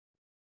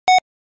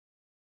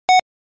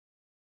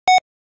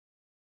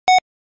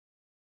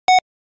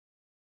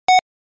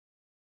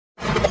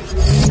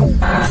Here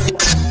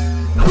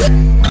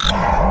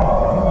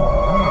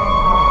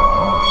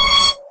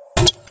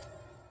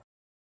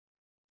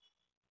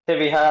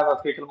we have a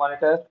fetal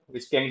monitor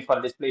which came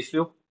for display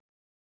issue.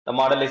 The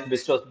model is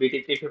Bistos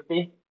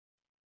BT350,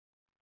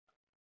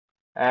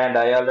 and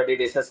I already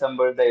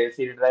disassembled the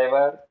LCD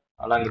driver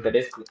along with the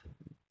display.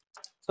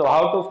 So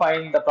how to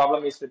find the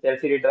problem is with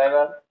LCD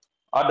driver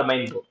or the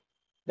main board?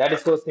 That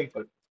is so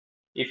simple.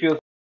 If you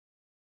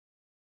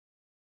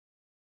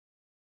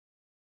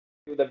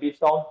do the beep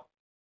sound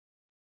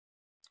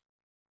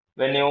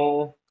when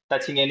you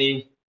touching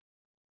any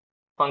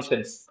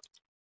functions.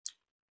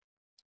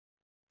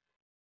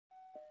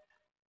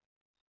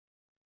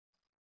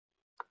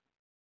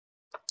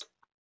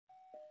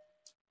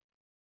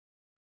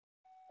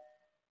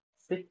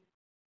 See,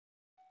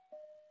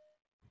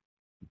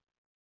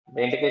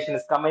 the indication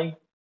is coming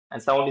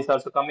and sound is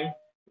also coming,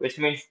 which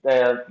means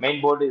the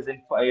main board is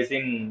in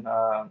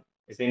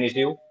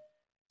issue.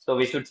 So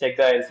we should check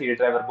the LCD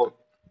driver board.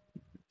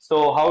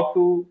 So how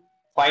to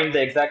find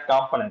the exact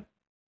component?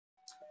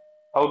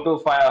 How to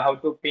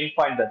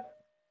pinpoint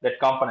that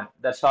component,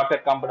 that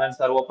shortcut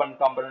components or open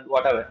component,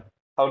 whatever.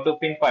 How to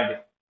pinpoint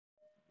it?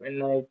 When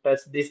I touch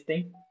this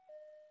thing,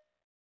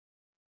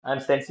 I'm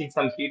sensing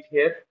some heat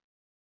here.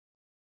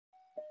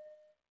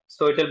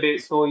 So it will be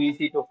so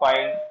easy to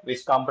find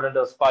which component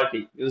was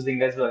faulty using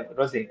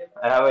rosin.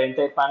 I have an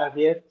entire panel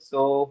here,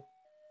 so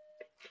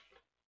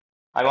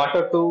I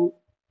wanted to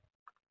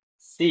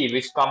see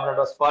which component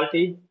was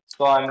faulty.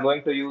 So I'm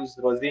going to use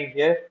rosin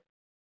here.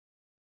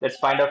 Let's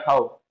find out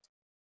how.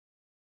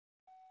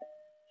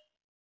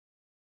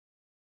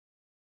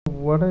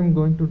 What I'm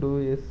going to do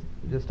is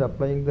just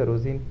applying the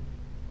rosin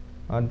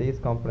on these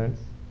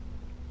components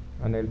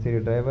on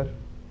LCD driver.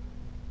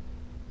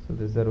 So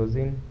this is the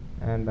rosin,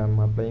 and I'm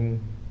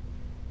applying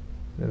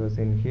the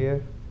rosin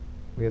here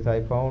because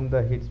I found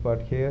the heat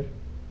spot here.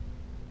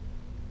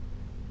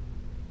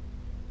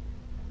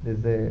 This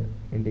is the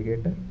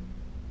indicator,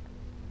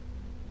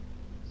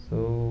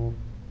 so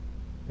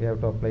we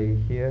have to apply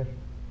here.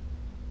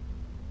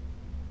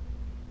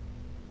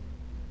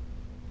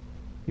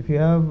 If you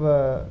have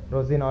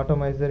rosin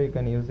atomizer, you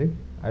can use it.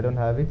 I don't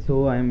have it,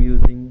 so I am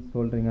using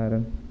soldering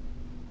iron.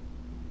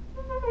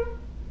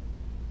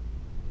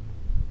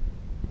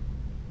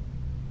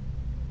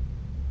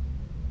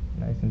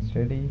 Nice and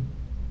steady.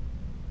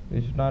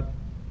 We should not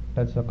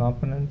touch the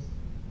components.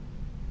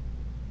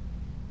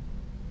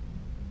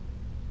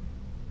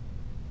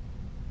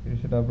 You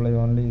should apply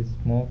only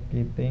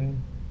smoky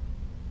thing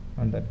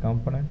on that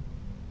component.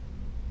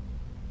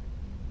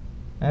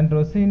 And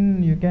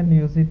rosin, you can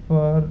use it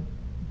for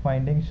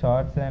finding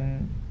shorts,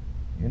 and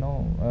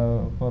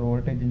for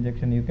voltage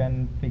injection you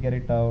can figure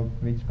it out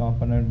which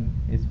component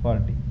is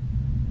faulty.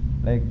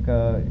 Like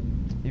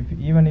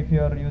even if you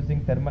are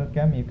using thermal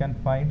cam, you can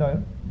find out,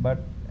 but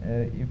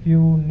if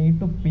you need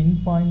to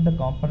pinpoint the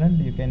component,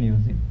 you can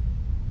use it.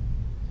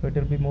 So it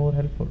will be more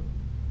helpful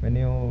when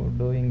you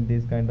doing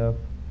these kind of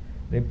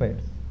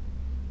repairs.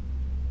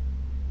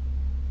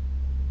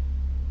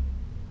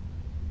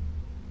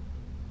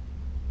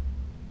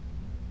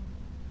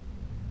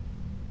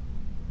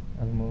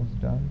 Almost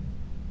done.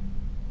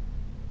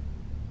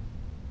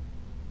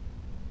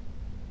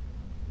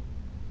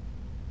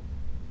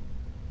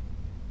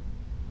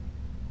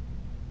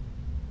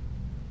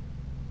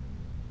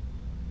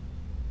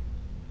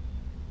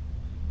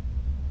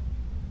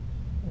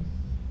 Yes.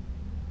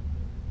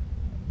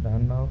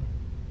 Done now.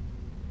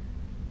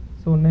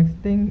 So next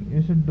thing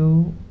you should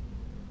do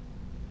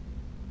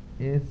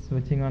is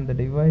switching on the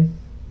device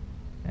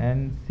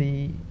and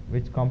see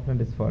which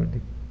component is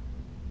faulty.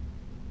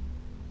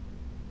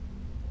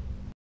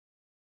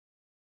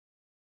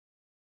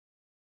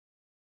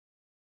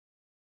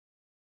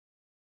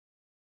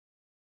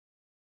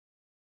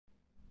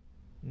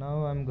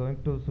 Now I'm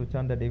going to switch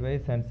on the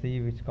device and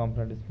see which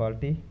component is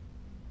faulty.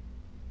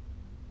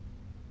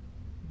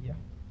 Yeah,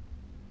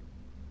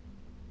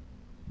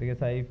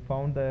 because I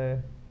found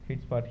the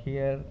heat spot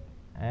here,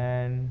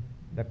 and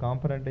the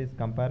component is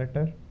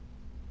comparator.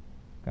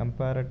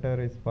 Comparator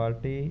is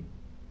faulty.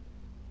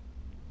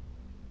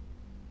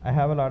 I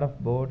have a lot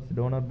of boards,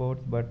 donor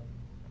boards, but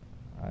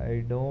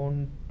I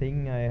don't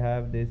think I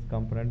have this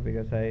component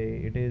because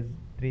it is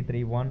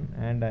 331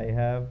 and I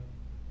have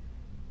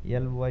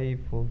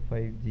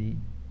LY45G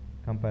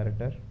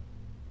comparator.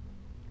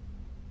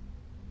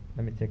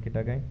 Let me check it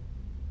again.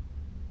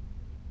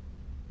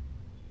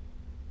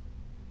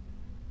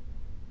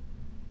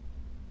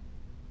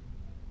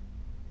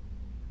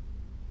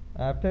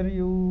 After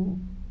you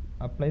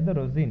apply the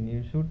rosin,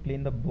 you should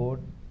clean the board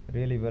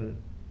really well,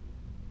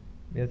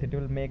 because it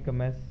will make a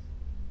mess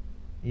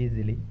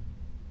easily.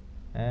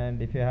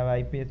 And if you have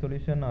IPA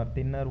solution or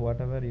thinner,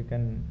 whatever, you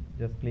can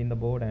just clean the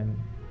board and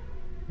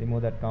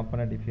remove that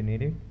component if you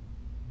need it.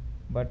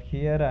 But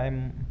here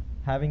I'm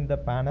having the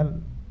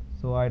panel,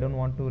 so I don't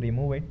want to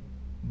remove it,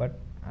 but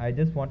I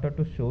just wanted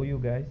to show you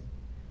guys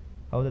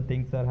how the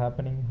things are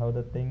happening, how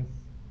the things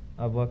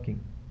are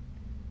working,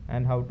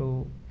 and how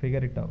to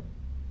figure it out.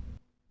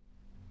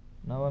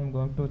 Now I'm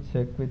going to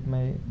check with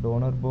my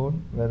donor board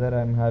whether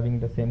I'm having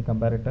the same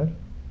comparator,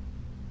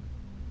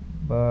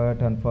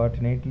 but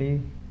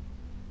unfortunately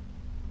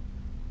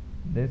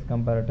this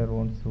comparator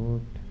won't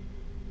suit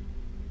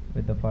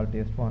with the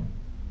faultiest one.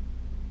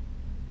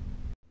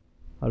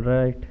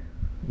 Alright,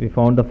 we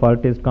found the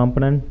faultiest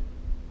component.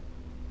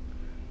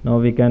 Now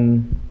we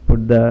can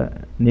put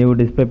the new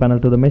display panel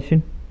to the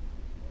machine.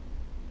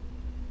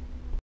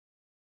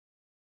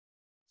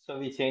 So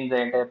we change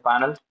the entire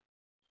panel.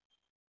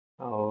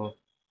 Oh,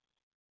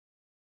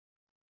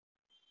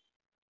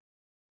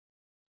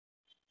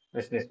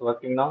 machine is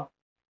working now.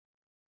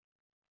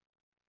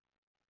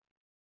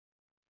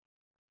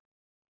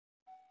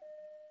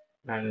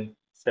 And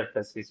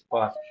surface is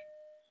fast.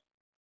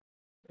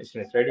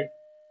 Machine is ready.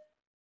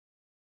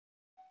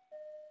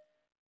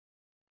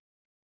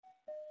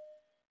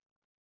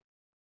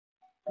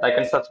 Like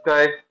and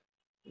subscribe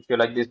if you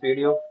like this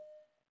video.